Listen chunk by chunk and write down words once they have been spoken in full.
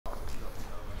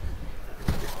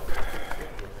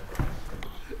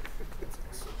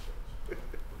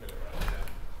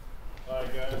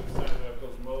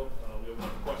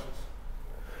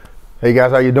Hey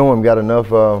guys, how you doing? We got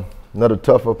another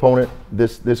tough opponent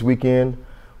this weekend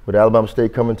with Alabama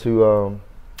State coming to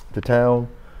town.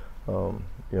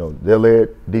 They're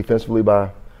led defensively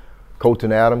by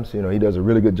Colton Adams. He does a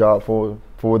really good job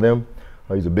for them.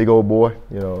 He's a big old boy.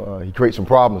 He creates some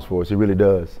problems for us. He really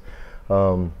does.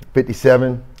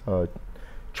 57,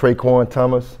 Traquan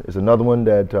Thomas is another one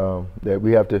that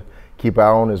we have to keep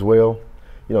our eye on as well.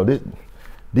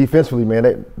 Defensively,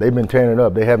 man, they've been tearing it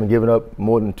up. They haven't given up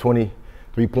more than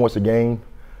 23 points a game.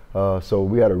 So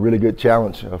we had a really good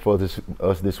challenge for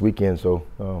us this weekend. So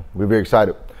we're very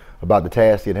excited about the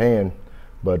task at hand.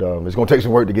 But it's going to take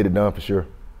some work to get it done for sure.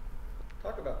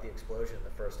 Talk about the explosion in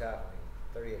the first half.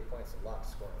 38 points is a lot to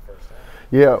score in the first half.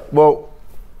 Yeah, well,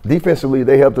 defensively,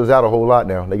 they helped us out a whole lot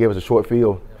now. They gave us a short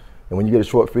field. Yeah. And when you get a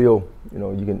short field,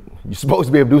 you're supposed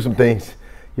to be able to do some things,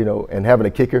 and having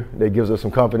a kicker that gives us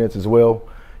some confidence as well.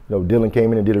 Dylan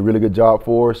came in and did a really good job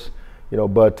for us,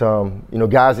 but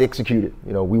guys executed.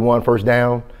 We won first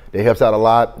down. They helps out a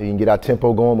lot. You can get our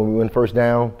tempo going when we win first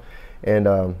down. And,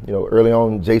 early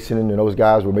on, Jason and those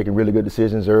guys were making really good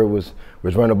decisions. Irv was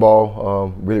running the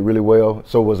ball really, really well.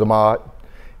 So was Ahmad,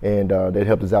 and that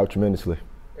helped us out tremendously.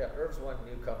 Yeah, Irv's won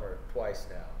newcomer twice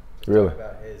now. Just really? Talk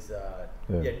about his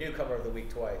newcomer of the week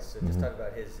twice. So just talk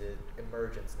about his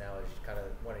emergence now as kind of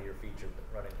one of your featured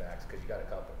running backs, because you got a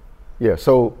couple. Yeah,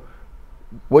 so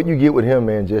what you get with him,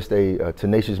 man, just a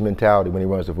tenacious mentality when he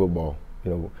runs the football.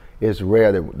 It's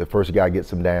rare that the first guy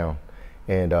gets him down,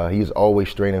 and he's always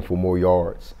straining for more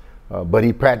yards. But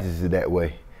he practices it that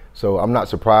way. So I'm not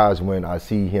surprised when I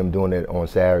see him doing it on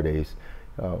Saturdays.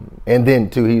 And then,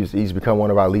 too, he's become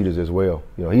one of our leaders as well.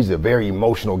 He's a very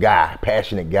emotional guy,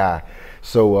 passionate guy.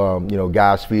 So,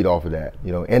 guys feed off of that.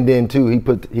 And then, too,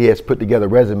 he has put together a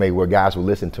resume where guys will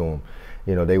listen to him.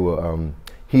 They will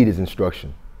heed his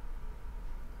instruction.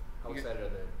 How excited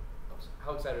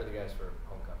are the guys for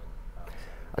homecoming?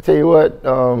 I tell you what,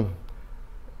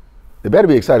 they better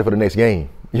be excited for the next game.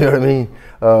 You know what I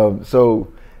mean?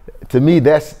 So to me,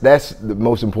 that's the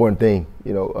most important thing.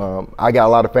 I got a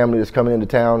lot of family that's coming into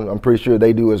town. I'm pretty sure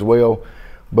they do as well.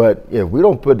 But if we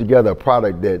don't put together a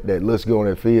product that looks good on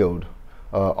that field,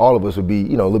 all of us would be,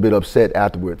 a little bit upset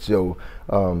afterwards. So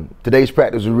today's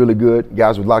practice was really good.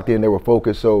 Guys were locked in, they were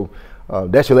focused. So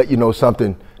that should let you know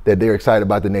something that they're excited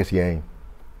about the next game.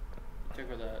 For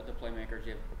the playmakers,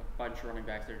 you have a bunch of running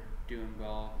backs that are doing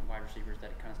well, wide receivers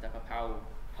that kind of step up. How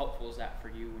helpful is that for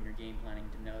you when you're game planning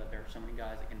to know that there are so many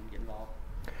guys that can get involved?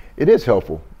 It is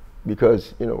helpful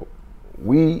because,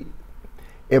 we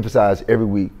emphasize every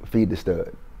week, feed the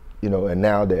stud, and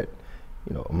now that,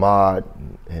 Ahmad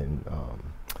and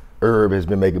Irv has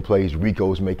been making plays,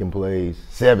 Rico's making plays,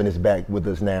 Seven is back with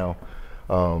us now.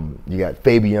 You got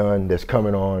Fabian that's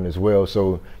coming on as well.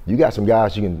 So you got some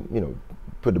guys you can,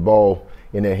 put the ball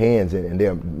in their hands and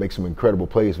they'll make some incredible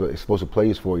plays, explosive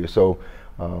plays for you. So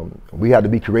we have to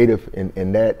be creative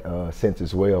in that sense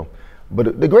as well.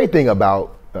 But the great thing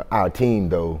about our team,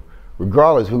 though,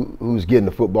 regardless who's getting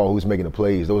the football, who's making the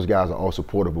plays, those guys are all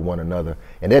supportive of one another.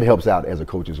 And that helps out as a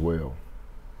coach as well.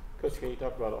 Coach, can you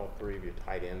talk about all three of your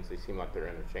tight ends? They seem like they're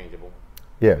interchangeable.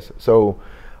 Yes. So,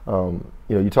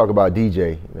 you talk about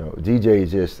DJ. DJ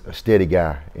is just a steady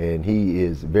guy, and he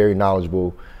is very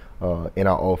knowledgeable in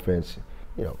our offense.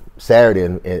 Saturday,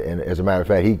 and as a matter of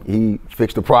fact, he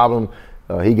fixed the problem.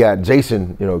 He got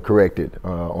Jason, corrected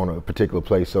on a particular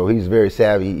play. So he's very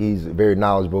savvy. He's very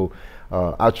knowledgeable.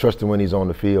 I trust him when he's on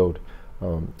the field.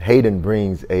 Hayden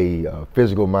brings a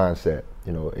physical mindset.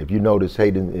 If you notice,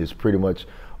 Hayden is pretty much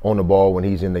on the ball when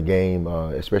he's in the game,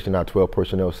 especially in our 12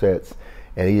 personnel sets.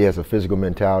 And he has a physical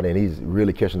mentality, and he's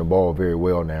really catching the ball very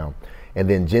well now. And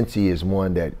then Jency is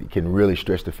one that can really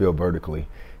stretch the field vertically.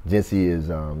 Jency is,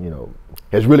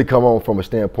 has really come on from a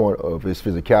standpoint of his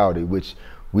physicality, which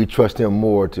we trust him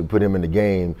more to put him in the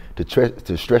game to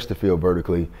stretch the field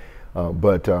vertically.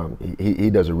 But he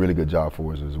does a really good job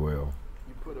for us as well.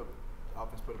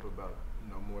 Offense put up about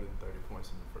more than 30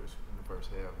 points in the first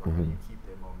half. How do you keep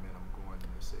that momentum going in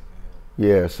the second half?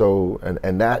 Yeah. So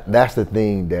and that's the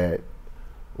thing that,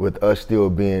 with us still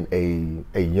being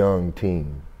a young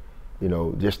team,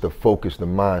 just the focus, the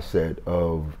mindset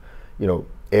of,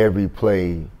 every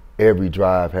play, every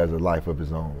drive has a life of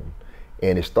its own.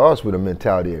 And it starts with a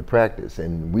mentality at practice.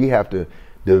 And we have to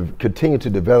continue to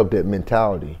develop that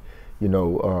mentality,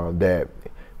 that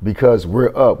because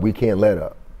we're up, we can't let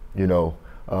up,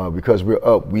 because we're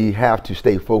up, we have to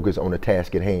stay focused on the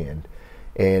task at hand.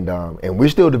 And we're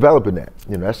still developing that.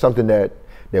 That's something that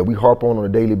we harp on a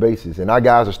daily basis. And our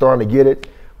guys are starting to get it,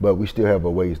 but we still have a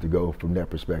ways to go from that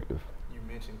perspective. You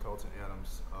mentioned Colton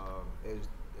Adams as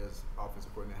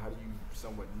offensive coordinator. How do you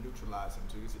somewhat neutralize him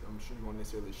too? I'm sure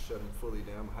shut him fully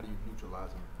down? How do you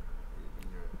neutralize him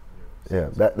in your Yeah,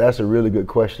 that's a really good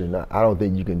question. I don't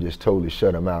think you can just totally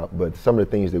shut him out, but some of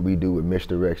the things that we do with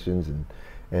misdirections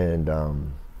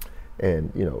and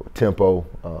you know, tempo,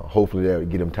 hopefully that would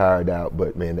get him tired out.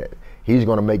 But man, he's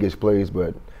going to make his plays,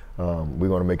 but we're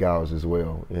going to make ours as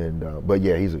well. And but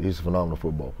yeah, he's a phenomenal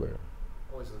football player.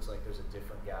 Always looks like there's a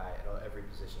different guy at every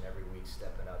position every week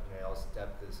stepping up. You know, y'all's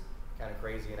depth is kind of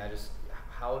crazy, and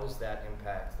how does that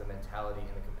impact the mentality and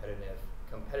the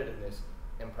competitiveness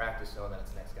in practice, knowing that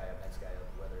it's next guy up,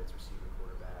 whether it's receiver,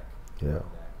 quarterback, yeah.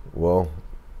 Well,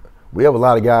 we have a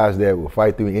lot of guys that will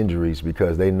fight through injuries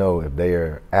because they know if they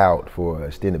are out for an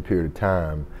extended period of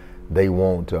time, they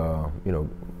won't, you know,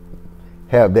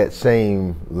 have that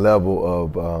same level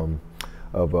of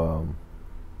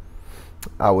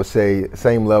I would say,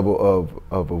 same level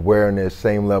of awareness,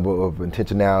 same level of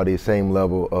intentionality, same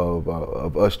level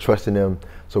of us trusting them.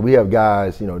 So we have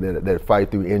guys, you know, that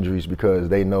fight through injuries because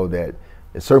they know that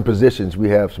in certain positions we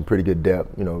have some pretty good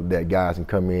depth, you know, that guys can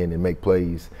come in and make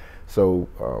plays. So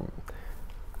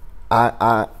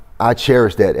I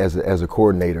cherish that as a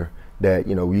coordinator, that,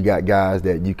 you know, we got guys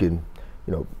that you can,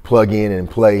 you know, plug in and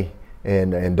play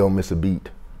and don't miss a beat.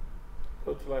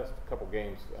 Coach, the last couple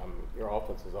games, your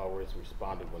offense has always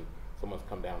responded when someone's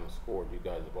come down and scored. You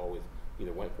guys have always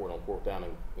either went for it on fourth down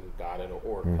and got it,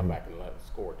 or come back and let it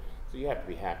score. So you have to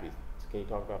be happy. Can you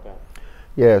talk about that?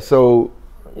 Yeah. So,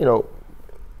 you know,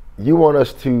 you want an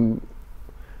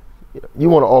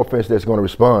offense that's going to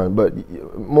respond, but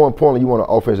more importantly, you want an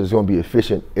offense that's going to be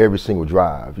efficient every single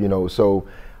drive. You know, so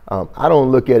I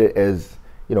don't look at it as,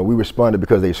 you know, we responded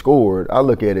because they scored. I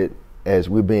look at it as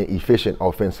we're being efficient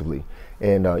offensively.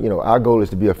 And, you know, our goal is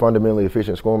to be a fundamentally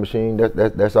efficient scoring machine.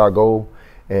 That's our goal.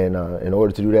 And in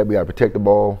order to do that, we got to protect the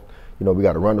ball. You know, we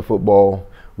got to run the football.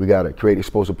 We got to create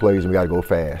explosive plays, and we got to go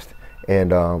fast.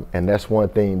 And that's one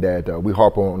thing that we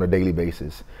harp on a daily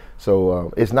basis.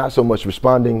 So it's not so much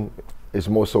responding. It's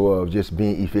more so of just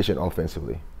being efficient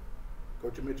offensively.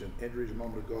 Coach, you mentioned injuries a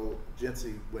moment ago.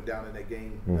 Jency went down in that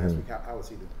game last week. How was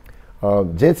he doing?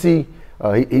 Jency,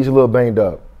 he's a little banged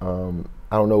up.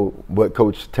 I don't know what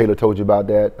Coach Taylor told you about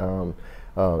that.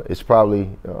 It's probably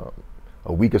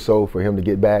a week or so for him to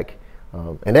get back,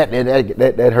 and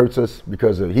that hurts us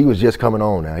because he was just coming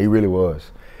on now. He really was,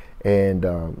 and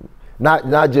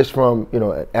not just from, you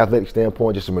know, an athletic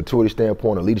standpoint, just a maturity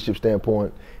standpoint, a leadership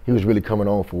standpoint. He was really coming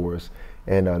on for us,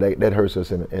 and that hurts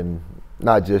us, and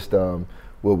not just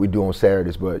what we do on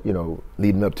Saturdays, but, you know,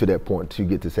 leading up to that point to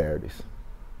get to Saturdays.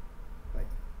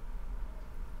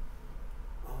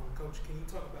 Coach, can you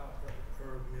talk about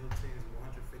Herb Middleton's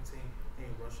 115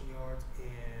 rushing yards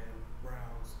and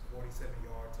Brown's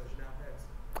 47-yard touchdown pass?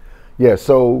 Yeah,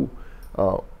 so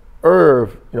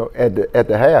Irv, you know, at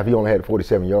the half, he only had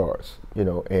 47 yards, you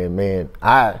know, and man,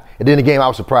 at the end of the game, I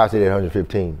was surprised he had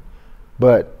 115.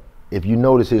 But if you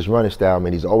notice his running style,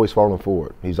 man, he's always falling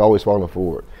forward.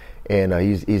 And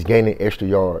he's gaining extra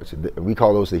yards. We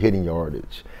call those the hitting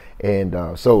yardage. And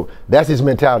so that's his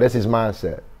mentality, that's his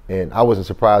mindset. And I wasn't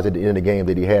surprised at the end of the game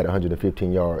that he had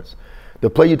 115 yards. The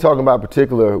play you're talking about in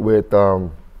particular with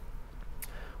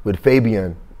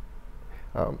Fabian,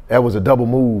 that was a double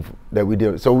move that we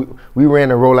did. So we ran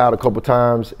the rollout a couple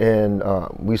times, and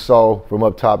we saw from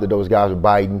up top that those guys were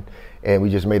biting, and we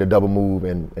just made a double move,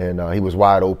 and he was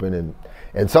wide open.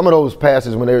 And some of those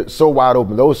passes, when they're so wide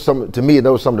open, to me,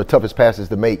 those are some of the toughest passes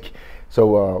to make.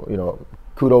 So, you know,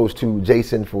 kudos to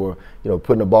Jason for, you know,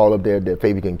 putting the ball up there that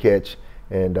Fabian can catch.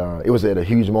 And it was at a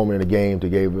huge moment in the game to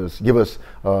give us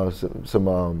a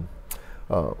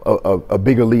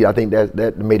bigger lead. I think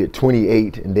that made it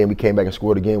 28, and then we came back and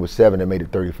scored again with 7 that made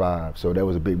it 35. So that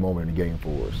was a big moment in the game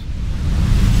for us.